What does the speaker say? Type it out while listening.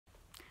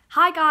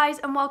Hi guys,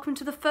 and welcome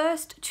to the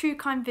first true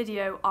crime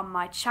video on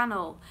my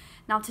channel.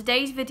 Now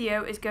today's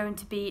video is going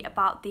to be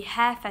about the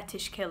hair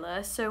fetish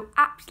killer, so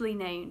aptly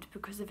named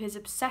because of his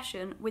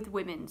obsession with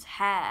women's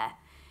hair.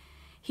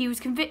 He was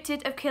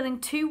convicted of killing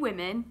 2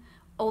 women,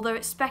 although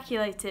it's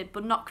speculated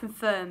but not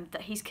confirmed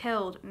that he's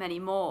killed many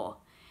more.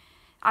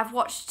 I've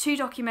watched 2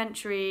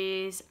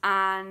 documentaries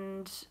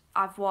and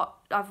I've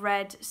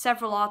read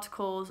several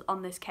articles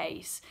on this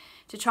case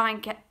to try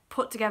and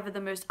put together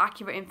the most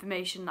accurate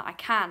information that I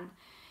can.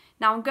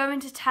 Now I'm going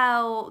to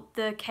tell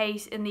the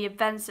case in the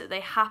events that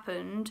they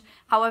happened,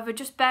 however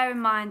just bear in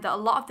mind that a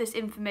lot of this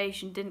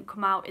information didn't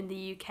come out in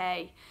the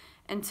UK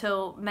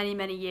until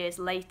many years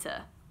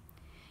later.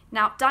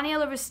 Now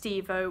Danilo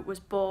Restivo was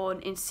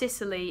born in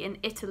Sicily in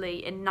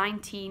Italy in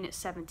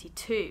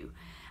 1972,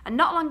 and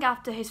not long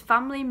after his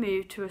family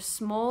moved to a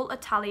small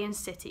Italian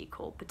city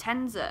called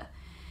Potenza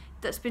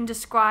that's been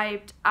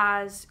described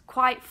as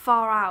quite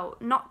far out,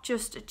 not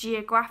just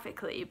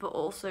geographically but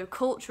also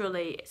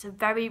culturally. It's a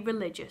very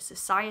religious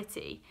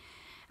society,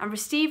 and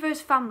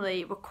Restivo's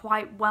family were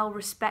quite well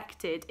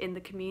respected in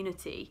the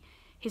community.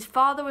 His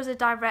father was a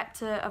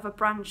director of a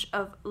branch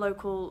of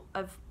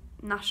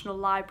national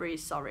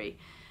libraries,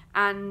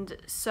 and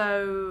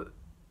so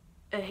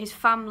his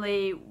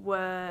family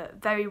were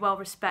very well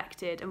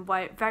respected and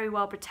very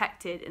well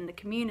protected in the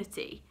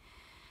community.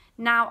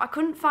 Now, I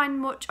couldn't find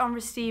much on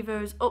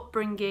Restivo's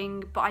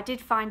upbringing, but I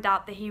did find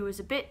out that he was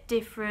a bit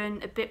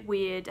different, a bit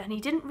weird, and he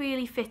didn't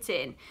really fit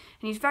in, and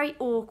he was very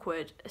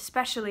awkward,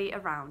 especially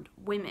around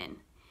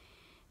women.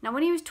 Now,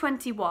 when he was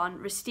 21,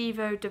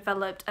 Restivo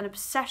developed an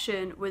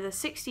obsession with a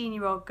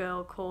 16-year-old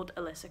girl called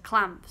Alyssa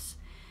Clamps.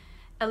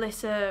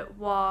 Alyssa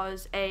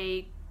was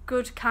a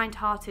good,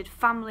 kind-hearted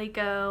family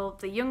girl,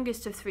 the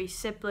youngest of 3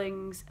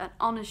 siblings, an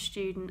honours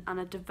student, and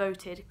a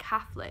devoted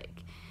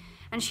Catholic.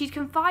 And she'd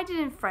confided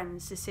in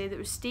friends to say that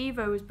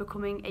Restivo was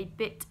becoming a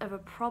bit of a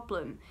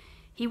problem.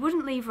 He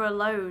wouldn't leave her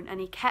alone and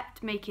he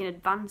kept making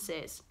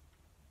advances.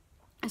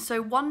 And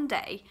so one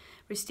day,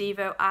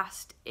 Restivo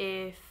asked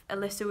if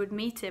Alyssa would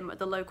meet him at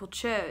the local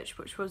church,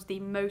 which was the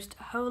Most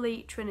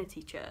Holy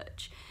Trinity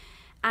Church.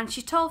 And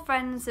she told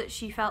friends that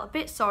she felt a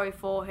bit sorry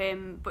for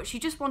him, but she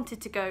just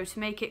wanted to go to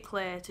make it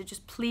clear to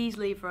just please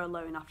leave her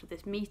alone after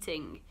this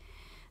meeting.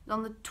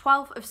 On the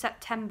 12th of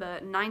September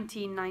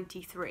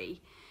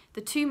 1993, the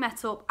 2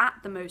 met up at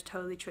the Most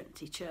Holy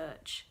Trinity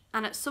Church,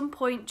 and at some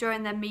point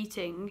during their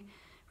meeting,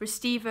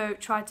 Restivo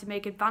tried to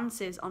make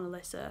advances on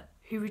Alyssa,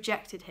 who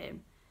rejected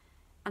him,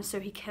 and so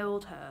he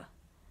killed her.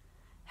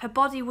 Her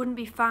body wouldn't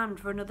be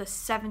found for another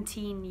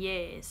 17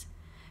 years.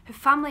 Her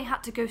family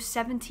had to go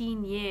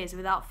 17 years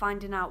without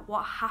finding out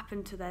what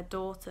happened to their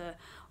daughter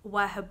or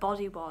where her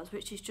body was,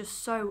 which is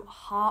just so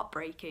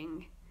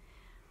heartbreaking.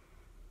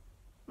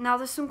 Now,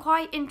 there's some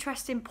quite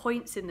interesting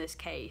points in this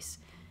case.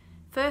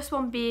 First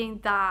one being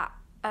that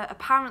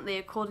apparently,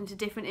 according to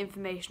different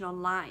information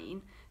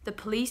online, the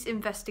police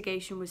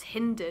investigation was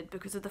hindered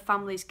because of the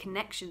family's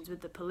connections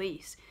with the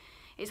police.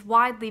 It's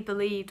widely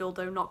believed,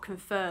 although not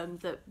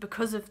confirmed, that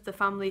because of the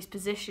family's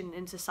position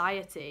in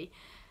society,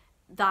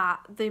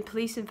 that the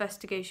police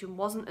investigation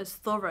wasn't as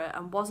thorough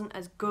and wasn't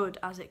as good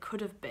as it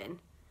could have been.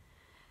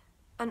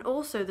 And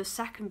also the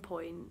second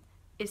point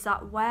is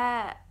that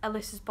where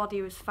Alyssa's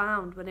body was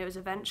found, when it was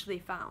eventually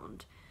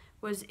found,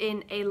 was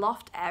in a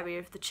loft area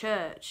of the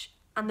church,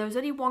 and there was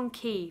only one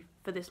key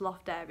for this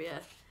loft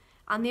area,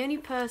 and the only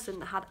person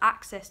that had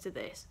access to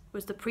this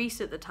was the priest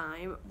at the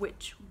time,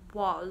 which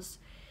was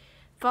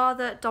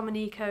Father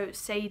Domenico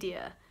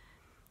Sadia.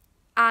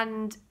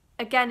 And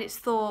again, it's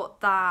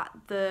thought that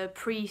the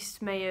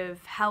priest may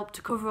have helped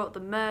to cover up the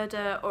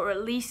murder, or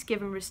at least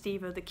given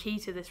Restivo the key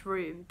to this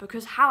room,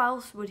 because how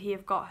else would he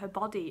have got her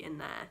body in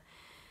there?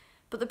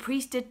 But the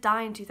priest did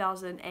die in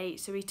 2008,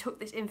 so he took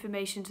this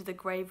information to the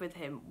grave with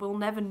him. We'll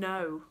never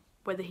know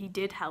whether he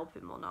did help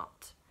him or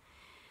not.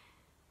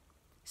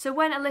 So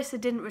when Alyssa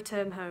didn't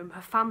return home,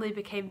 her family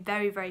became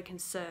very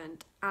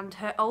concerned, and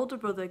her older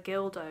brother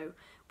Gildo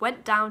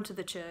went down to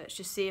the church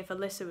to see if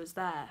Alyssa was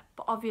there,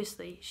 but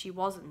obviously she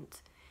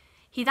wasn't.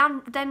 He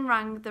then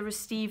rang the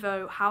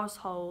Restivo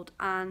household,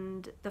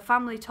 and the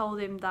family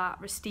told him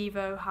that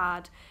Restivo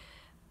had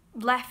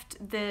left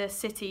the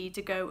city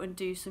to go and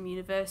do some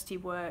university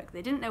work.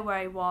 They didn't know where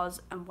he was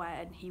and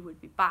when he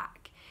would be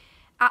back.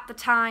 At the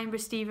time,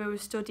 Restivo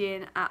was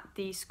studying at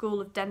the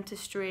School of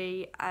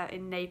Dentistry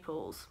in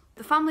Naples.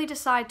 The family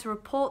decided to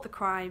report the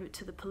crime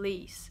to the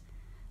police.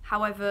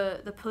 However,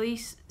 the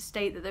police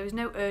state that there was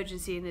no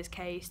urgency in this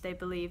case. They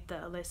believed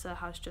that Alyssa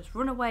has just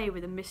run away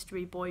with a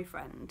mystery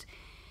boyfriend.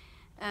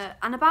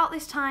 And about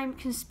this time,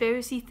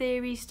 conspiracy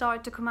theories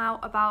started to come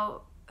out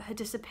about her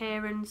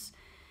disappearance.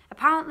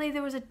 Apparently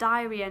there was a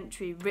diary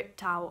entry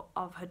ripped out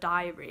of her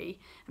diary,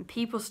 and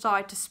people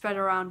started to spread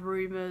around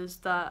rumours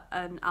that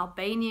an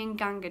Albanian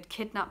gang had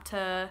kidnapped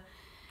her.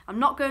 I'm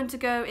not going to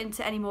go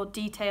into any more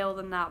detail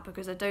than that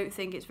because I don't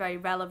think it's very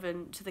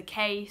relevant to the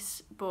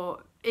case,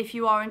 but if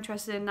you are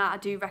interested in that, I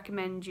do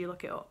recommend you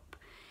look it up.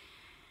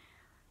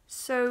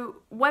 So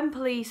when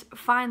police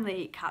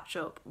finally catch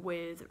up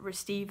with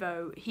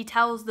Restivo, he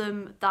tells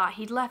them that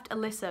he'd left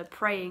Alyssa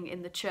praying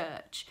in the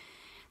church.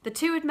 The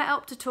two had met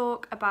up to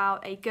talk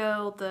about a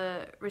girl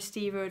that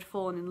Restivo had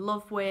fallen in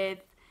love with,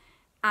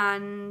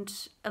 and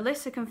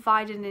Alyssa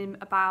confided in him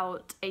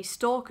about a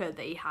stalker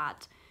that he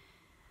had.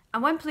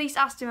 And when police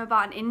asked him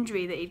about an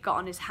injury that he'd got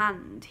on his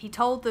hand, he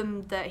told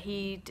them that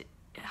he'd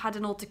had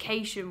an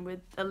altercation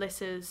with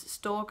Alyssa's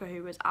stalker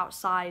who was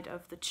outside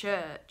of the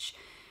church.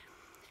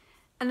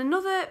 And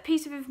another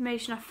piece of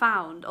information I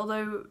found,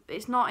 although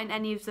it's not in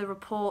any of the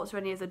reports or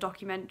any of the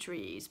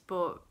documentaries,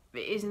 but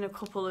it is in a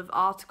couple of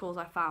articles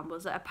I found,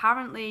 was that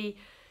apparently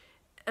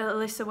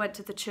Alyssa went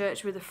to the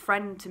church with a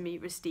friend to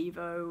meet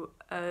Restivo,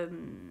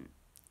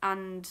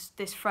 and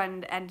this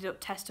friend ended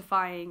up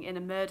testifying in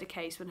a murder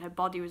case when her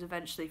body was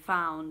eventually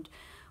found,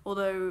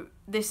 although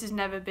this has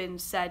never been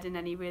said in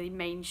any really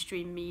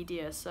mainstream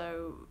media,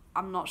 so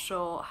I'm not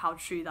sure how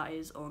true that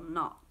is or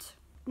not.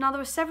 Now, there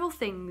were several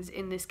things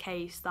in this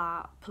case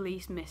that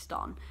police missed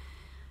on.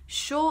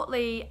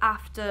 Shortly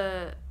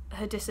after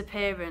her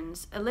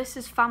disappearance,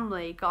 Alyssa's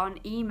family got an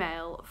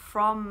email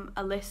from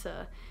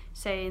Alyssa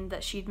saying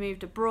that she'd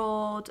moved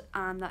abroad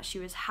and that she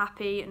was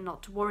happy and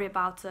not to worry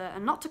about her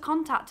and not to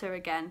contact her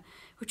again,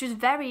 which was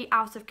very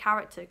out of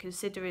character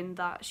considering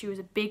that she was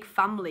a big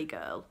family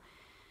girl.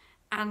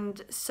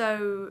 And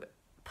so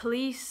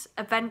police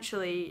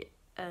eventually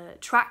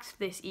tracked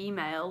this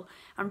email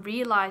and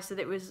realised that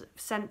it was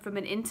sent from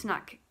an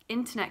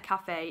internet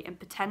cafe in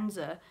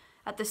Potenza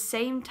at the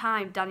same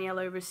time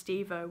Danilo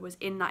Restivo was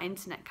in that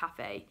internet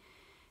cafe.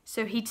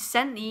 So he'd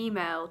sent the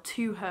email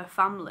to her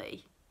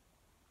family.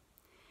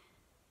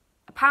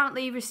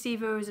 Apparently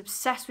Restivo was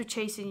obsessed with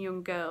chasing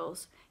young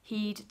girls.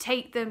 He'd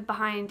take them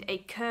behind a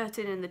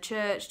curtain in the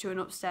church to an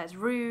upstairs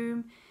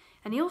room,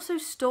 and he also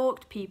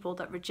stalked people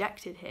that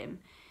rejected him.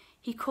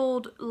 He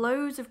called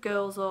loads of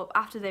girls up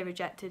after they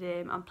rejected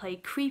him and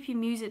played creepy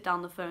music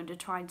down the phone to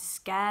try and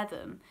scare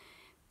them.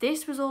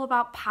 This was all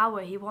about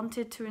power. He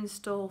wanted to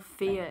instill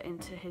fear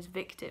into his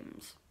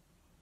victims.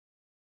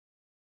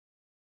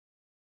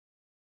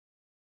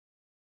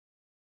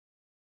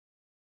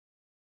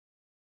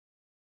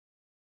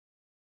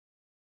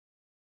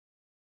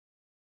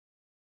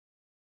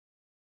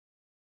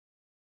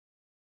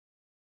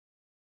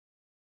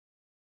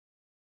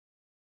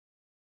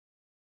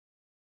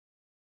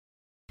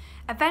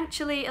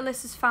 Eventually,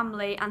 Alyssa's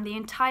family and the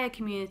entire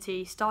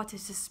community started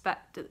to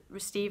suspect that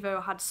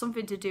Restivo had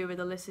something to do with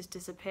Alyssa's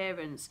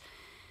disappearance,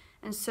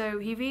 and so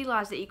he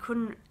realised that he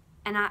couldn't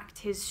enact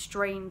his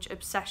strange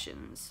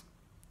obsessions.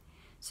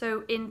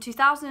 So in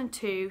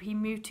 2002, he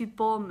moved to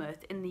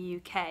Bournemouth in the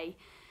UK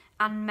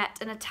and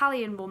met an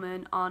Italian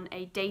woman on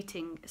a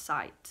dating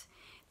site.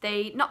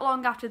 They, not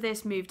long after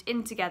this, moved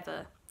in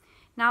together.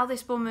 Now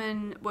this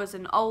woman was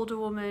an older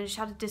woman, she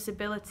had a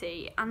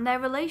disability, and their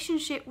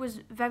relationship was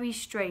very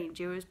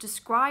strange. It was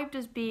described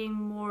as being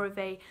more of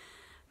a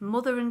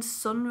mother and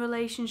son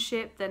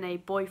relationship than a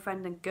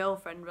boyfriend and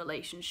girlfriend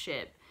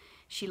relationship.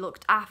 She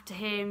looked after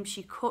him,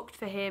 she cooked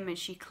for him, and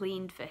she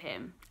cleaned for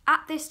him.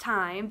 At this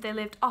time, they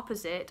lived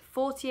opposite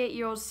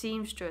 48-year-old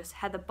seamstress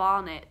Heather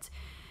Barnett,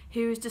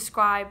 who was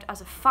described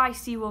as a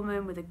feisty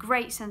woman with a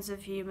great sense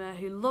of humour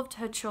who loved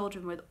her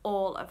children with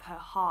all of her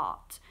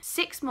heart.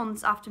 6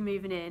 months after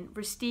moving in,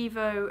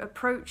 Restivo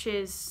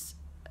approaches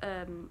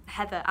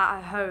Heather at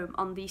her home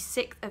on the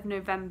 6th of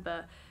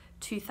November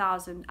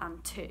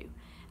 2002,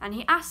 and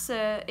he asks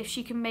her if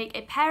she can make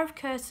a pair of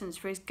curtains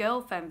for his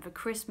girlfriend for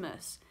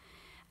Christmas.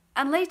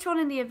 And later on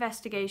in the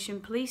investigation,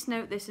 police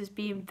note this as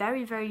being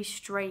very, very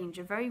strange,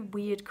 a very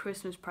weird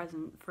Christmas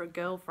present for a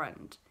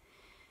girlfriend.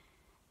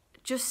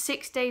 Just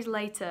 6 days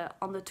later,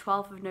 on the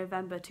 12th of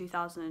November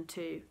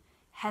 2002,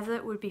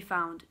 Heather would be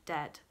found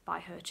dead by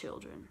her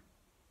children.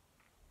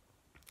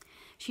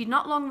 She'd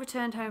not long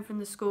returned home from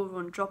the school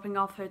run, dropping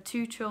off her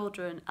two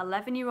children,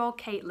 11-year-old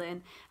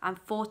Caitlin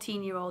and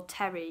 14-year-old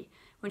Terry,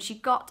 when she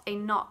got a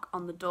knock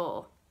on the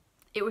door.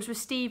 It was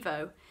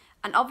Restivo,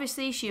 and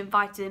obviously she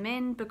invited him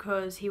in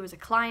because he was a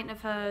client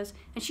of hers,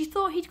 and she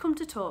thought he'd come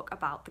to talk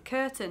about the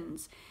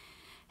curtains.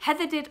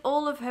 Heather did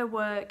all of her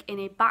work in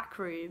a back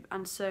room,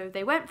 and so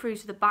they went through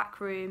to the back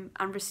room,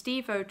 and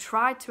Restivo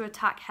tried to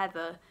attack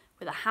Heather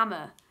with a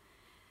hammer.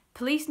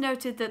 Police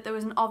noted that there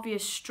was an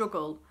obvious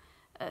struggle.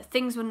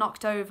 Things were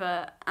knocked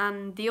over,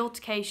 and the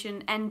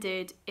altercation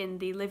ended in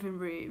the living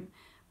room,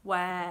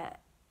 where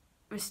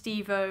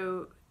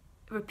Restivo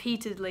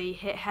repeatedly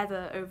hit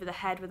Heather over the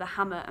head with a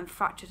hammer and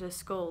fractured her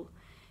skull.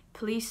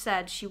 Police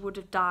said she would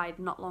have died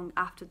not long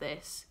after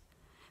this.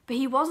 But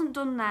he wasn't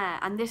done there,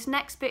 and this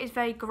next bit is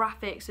very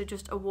graphic, so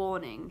just a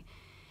warning.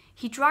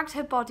 He dragged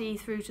her body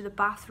through to the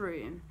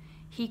bathroom.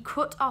 He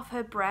cut off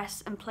her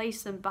breasts and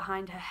placed them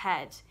behind her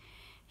head.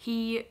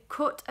 He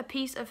cut a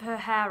piece of her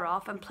hair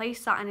off and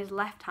placed that in her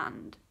left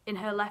hand.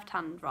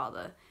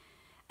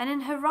 And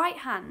in her right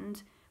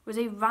hand was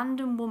a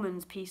random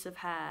woman's piece of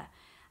hair.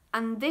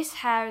 And this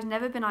hair has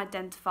never been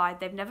identified.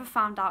 They've never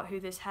found out who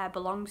this hair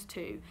belongs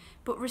to.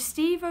 But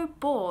Restivo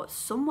brought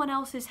someone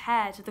else's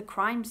hair to the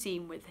crime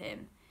scene with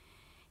him.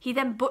 He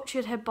then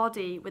butchered her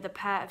body with a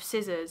pair of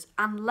scissors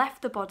and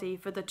left the body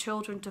for the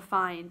children to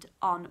find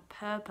on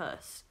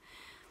purpose.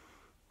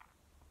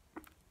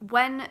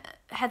 When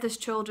Heather's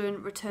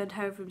children returned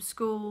home from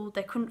school,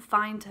 they couldn't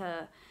find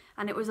her,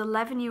 and it was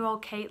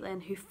 11-year-old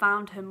Caitlin who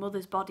found her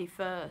mother's body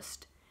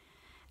first.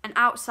 And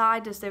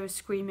outside, as they were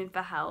screaming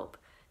for help,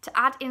 to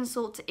add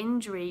insult to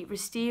injury,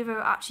 Restivo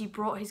actually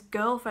brought his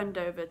girlfriend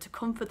over to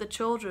comfort the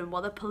children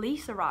while the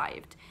police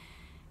arrived.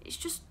 It's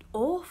just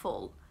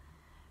awful.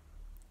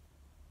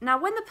 Now,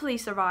 when the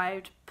police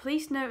arrived,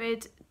 police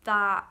noted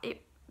that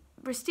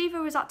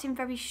Restivo was acting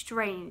very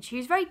strange. He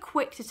was very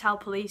quick to tell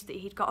police that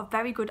he'd got a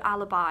very good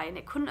alibi and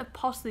it couldn't have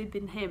possibly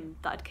been him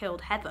that had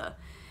killed Heather,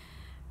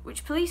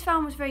 which police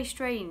found was very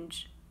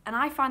strange. And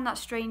I find that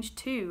strange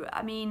too.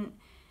 I mean,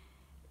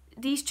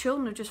 these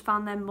children have just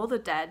found their mother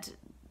dead.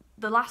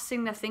 The last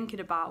thing they're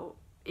thinking about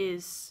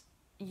is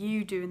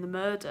you doing the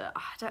murder.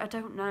 I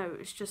don't know.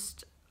 I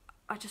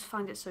just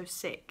find it so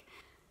sick.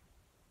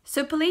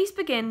 So police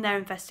begin their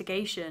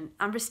investigation,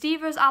 and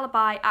Restivo's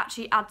alibi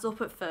actually adds up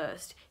at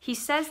first. He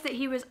says that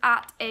he was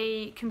at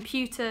a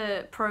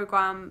computer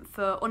program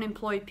for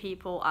unemployed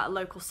people at a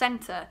local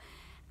centre,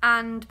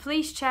 and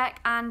police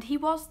check and he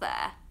was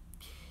there.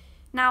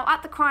 Now,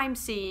 at the crime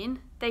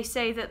scene, they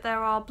say that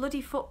there are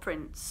bloody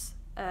footprints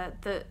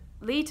that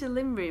lead to the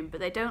living room,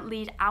 but they don't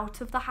lead out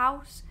of the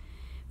house.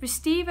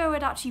 Restivo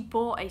had actually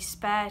bought a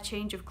spare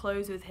change of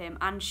clothes with him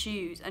and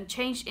shoes and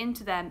changed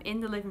into them in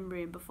the living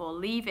room before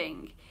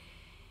leaving.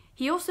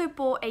 He also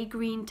bought a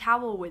green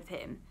towel with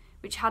him,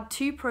 which had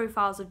 2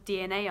 profiles of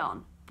DNA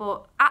on,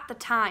 but at the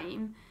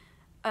time,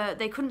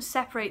 they couldn't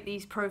separate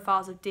these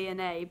profiles of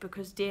DNA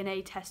because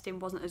DNA testing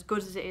wasn't as good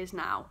as it is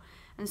now,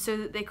 and so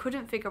that they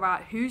couldn't figure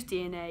out whose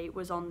DNA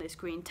was on this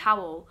green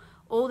towel.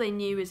 All they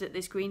knew is that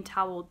this green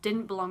towel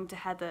didn't belong to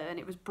Heather and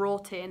it was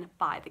brought in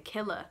by the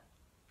killer.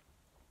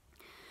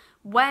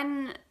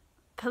 When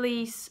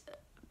police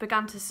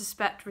began to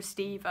suspect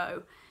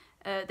Restivo,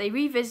 they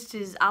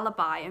revisited his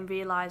alibi and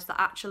realised that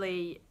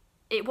actually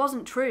it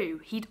wasn't true.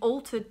 He'd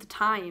altered the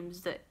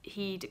times that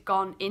he'd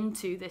gone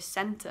into this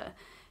centre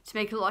to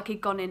make it look like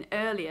he'd gone in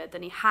earlier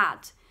than he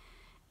had.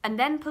 And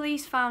then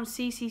police found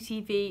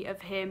CCTV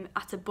of him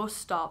at a bus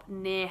stop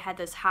near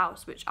Heather's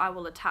house, which I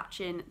will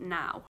attach in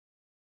now.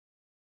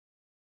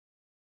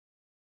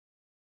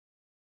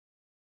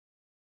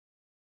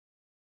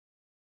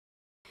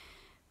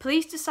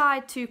 Police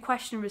decide to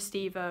question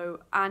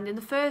Restivo, and in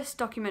the first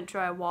documentary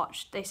I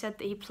watched, they said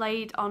that he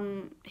played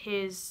on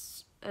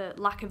his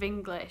lack of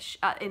English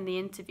in the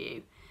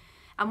interview.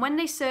 And when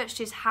they searched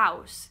his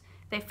house,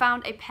 they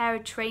found a pair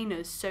of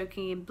trainers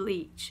soaking in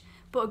bleach.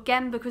 But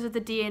again, because of the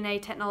DNA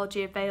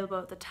technology available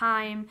at the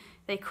time,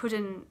 they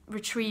couldn't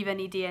retrieve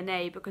any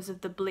DNA because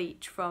of the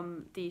bleach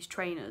from these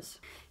trainers.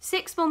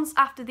 6 months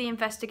after the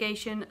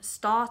investigation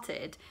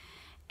started,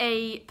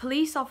 a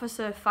police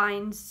officer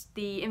finds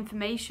the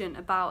information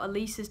about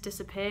Elisa's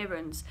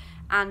disappearance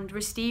and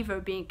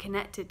Restivo being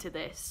connected to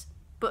this.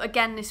 But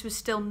again, this was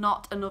still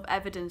not enough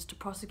evidence to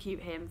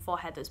prosecute him for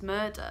Heather's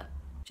murder.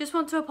 Just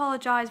want to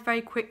apologise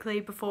very quickly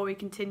before we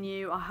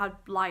continue. I had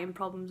lighting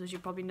problems, as you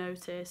probably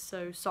noticed,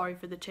 so sorry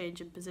for the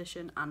change in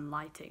position and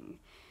lighting.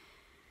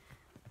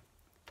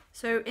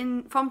 So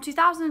from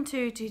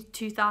 2002 to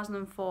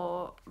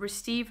 2004,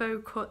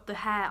 Restivo cut the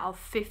hair of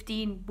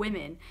 15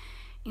 women,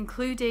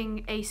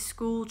 including a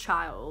school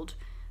child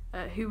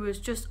who was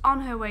just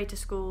on her way to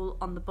school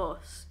on the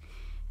bus.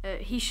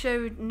 He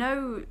showed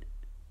no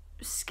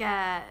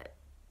scare.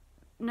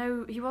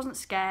 No, he wasn't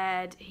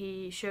scared.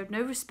 He showed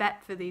no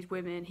respect for these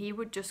women. He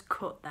would just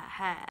cut their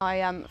hair.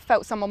 I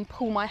felt someone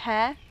pull my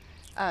hair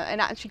and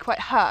it actually quite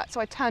hurt.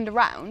 So I turned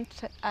around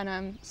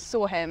and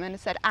saw him and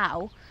said,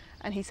 "Ow,"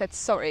 and he said,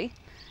 "Sorry."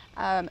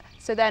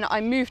 So then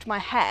I moved my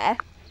hair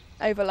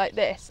over like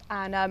this,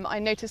 and I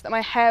noticed that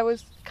my hair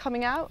was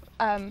coming out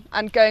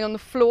and going on the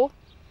floor.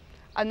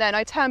 And then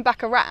I turned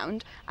back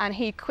around and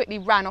he quickly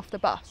ran off the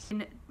bus.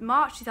 In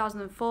March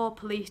 2004,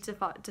 police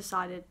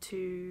decided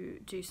to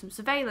do some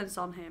surveillance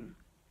on him.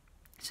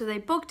 So they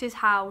bugged his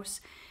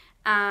house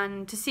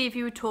and to see if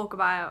he would talk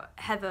about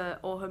Heather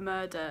or her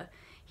murder.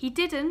 He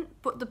didn't,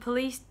 but the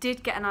police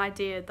did get an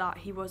idea that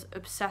he was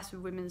obsessed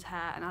with women's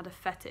hair and had a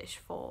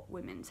fetish for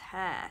women's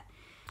hair.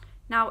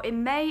 Now,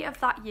 in May of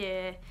that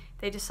year,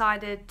 they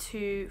decided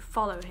to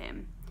follow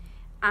him.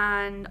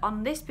 And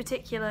on this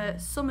particular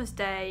summer's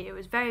day, it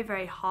was very,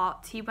 very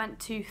hot. He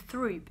went to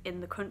Throop in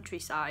the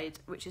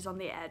countryside, which is on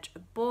the edge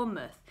of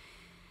Bournemouth.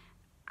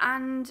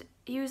 And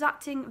he was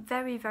acting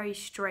very, very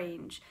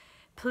strange.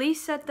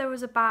 Police said there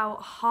was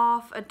about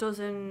half a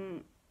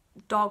dozen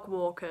dog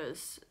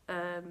walkers,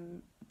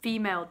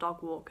 female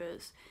dog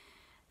walkers.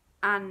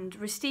 And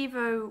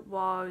Restivo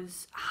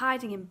was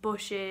hiding in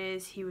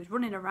bushes, he was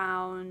running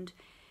around.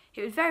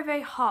 It was very,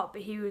 very hot,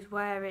 but he was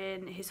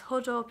wearing his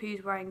hood up, he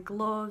was wearing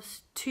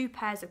gloves, 2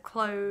 pairs of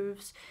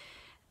clothes.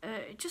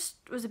 It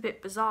just was a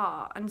bit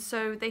bizarre. And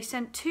so they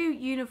sent 2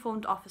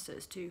 uniformed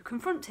officers to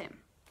confront him.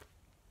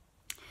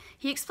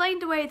 He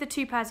explained away the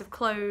 2 pairs of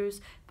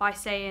clothes by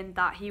saying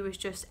that he was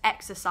just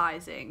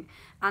exercising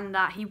and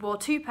that he wore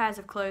 2 pairs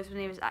of clothes when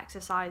he was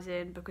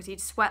exercising because he'd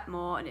sweat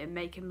more and it'd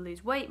make him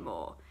lose weight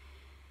more.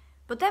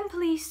 But then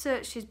police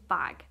searched his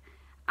bag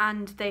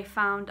and they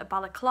found a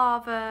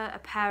balaclava, a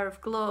pair of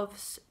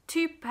gloves,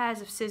 2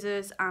 pairs of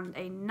scissors and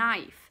a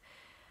knife.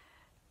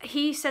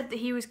 He said that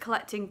he was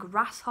collecting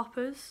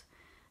grasshoppers,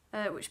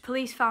 which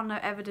police found no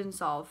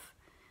evidence of.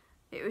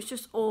 It was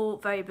just all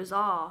very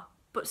bizarre.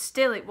 But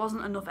still, it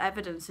wasn't enough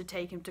evidence to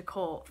take him to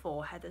court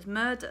for Heather's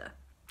murder.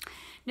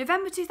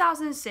 November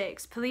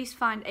 2006, police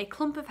find a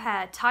clump of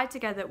hair tied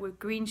together with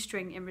green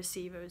string in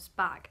Restivo's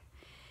bag.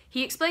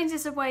 He explains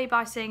this away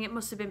by saying it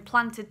must have been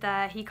planted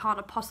there, he can't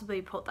have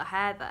possibly put the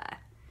hair there.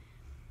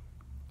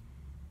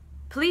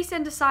 Police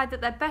then decide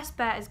that their best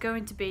bet is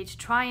going to be to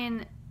try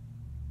and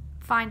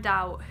find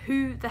out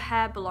who the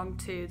hair belonged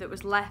to that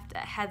was left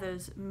at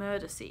Heather's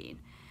murder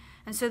scene.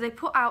 And so they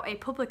put out a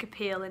public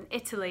appeal in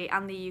Italy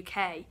and the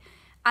UK.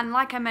 And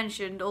like I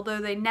mentioned, although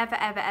they never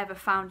ever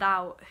found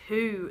out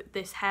who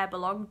this hair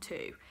belonged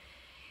to,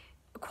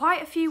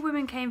 quite a few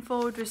women came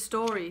forward with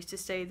stories to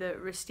say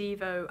that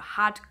Restivo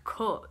had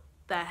cut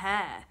their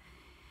hair.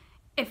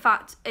 In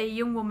fact, a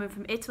young woman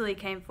from Italy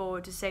came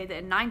forward to say that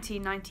in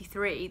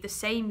 1993, the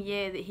same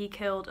year that he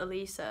killed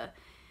Elisa,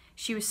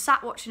 she was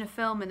sat watching a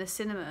film in the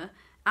cinema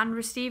and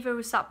Restivo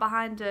was sat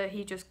behind her.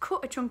 He just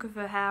cut a chunk of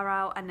her hair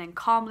out and then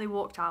calmly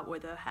walked out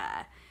with her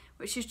hair,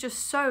 which is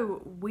just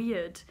so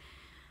weird.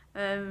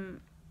 And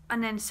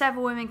then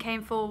several women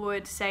came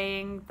forward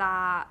saying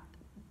that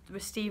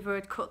Restivo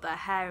had cut their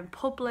hair in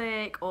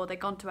public, or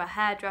they'd gone to a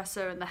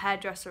hairdresser and the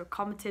hairdresser had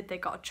commented they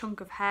got a chunk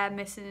of hair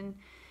missing.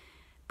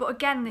 But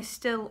again, this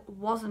still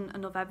wasn't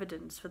enough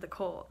evidence for the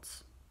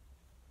courts.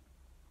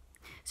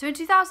 So in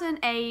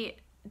 2008,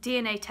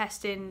 DNA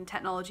testing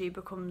technology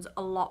becomes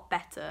a lot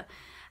better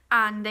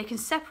and they can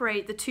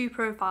separate the 2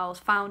 profiles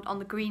found on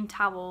the green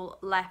towel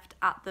left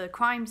at the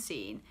crime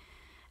scene.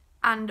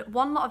 And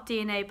one lot of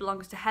DNA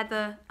belongs to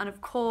Heather, and of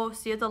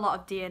course the other lot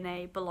of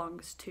DNA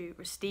belongs to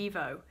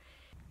Restivo.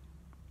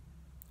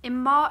 In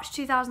March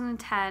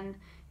 2010,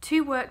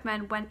 2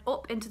 workmen went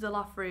up into the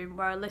loft room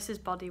where Alyssa's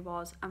body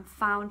was and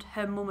found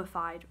her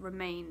mummified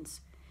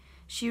remains.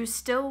 She was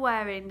still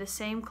wearing the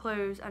same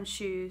clothes and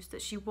shoes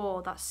that she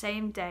wore that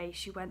same day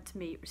she went to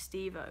meet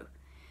Restivo.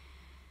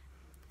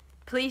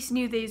 Police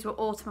knew these were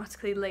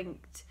automatically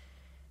linked.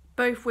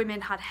 Both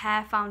women had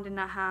hair found in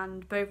their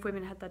hand, both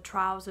women had their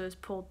trousers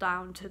pulled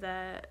down to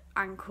their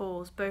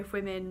ankles, both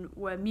women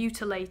were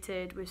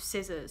mutilated with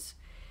scissors.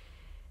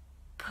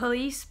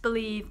 Police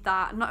believe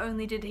that not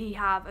only did he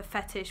have a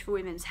fetish for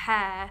women's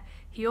hair,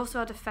 he also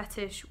had a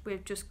fetish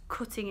with just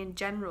cutting in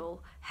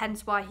general,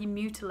 hence why he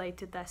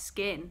mutilated their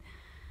skin.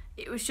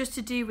 It was just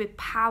to do with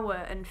power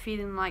and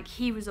feeling like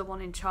he was the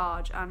one in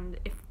charge, and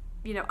if,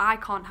 I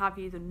can't have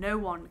you, then no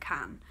one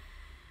can.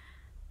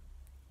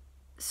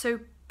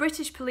 So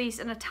British police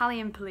and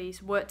Italian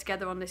police worked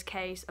together on this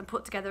case and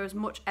put together as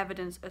much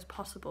evidence as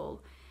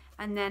possible.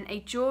 And then a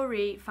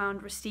jury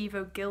found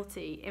Restivo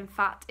guilty. In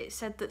fact, it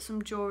said that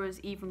some jurors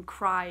even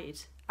cried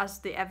as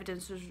the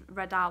evidence was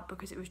read out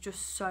because it was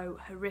just so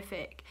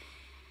horrific.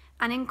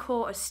 And in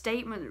court, a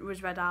statement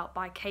was read out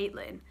by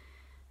Caitlin,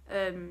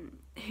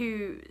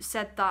 who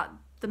said that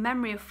the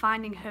memory of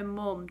finding her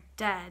mum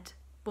dead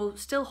will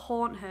still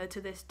haunt her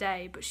to this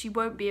day, but she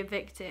won't be a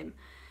victim.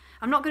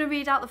 I'm not going to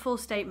read out the full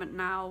statement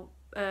now.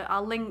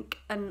 I'll link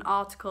an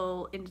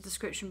article in the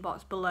description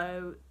box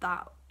below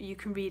that you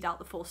can read out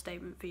the full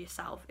statement for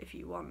yourself if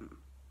you want.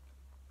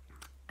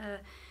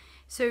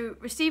 So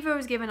Restivo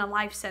was given a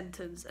life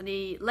sentence and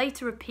he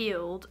later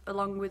appealed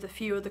along with a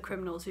few other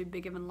criminals who'd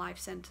been given life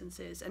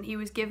sentences, and he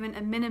was given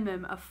a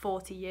minimum of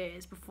 40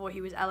 years before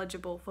he was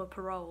eligible for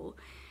parole.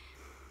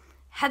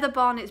 Heather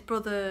Barnett's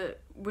brother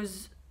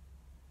was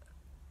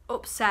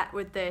upset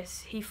with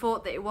this. He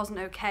thought that it wasn't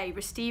okay.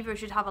 Restivo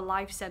should have a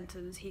life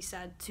sentence, he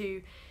said,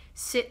 to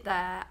sit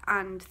there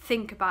and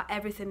think about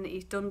everything that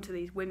he's done to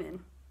these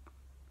women.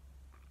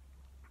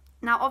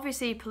 Now,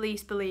 obviously,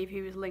 police believe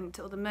he was linked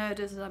to other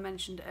murders, as I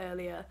mentioned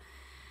earlier.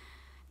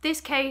 This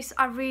case,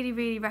 I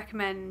really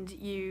recommend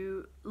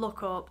you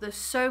look up. There's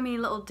so many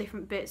little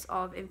different bits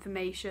of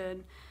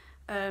information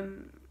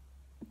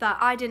that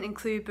I didn't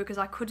include because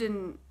I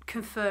couldn't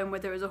confirm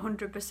whether it was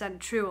 100%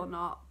 true or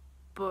not,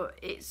 but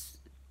it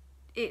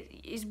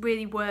is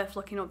really worth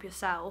looking up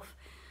yourself.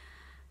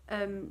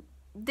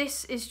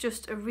 This is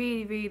just a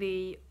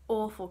really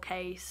awful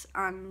case,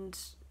 and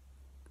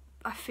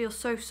I feel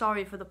so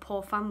sorry for the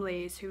poor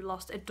families who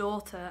lost a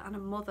daughter and a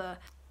mother.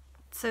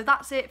 So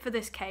that's it for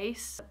this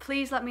case.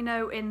 Please let me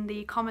know in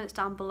the comments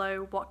down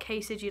below what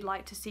cases you'd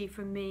like to see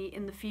from me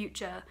in the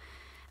future.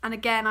 And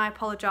again, I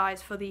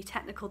apologise for the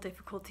technical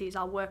difficulties.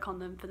 I'll work on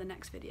them for the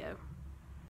next video.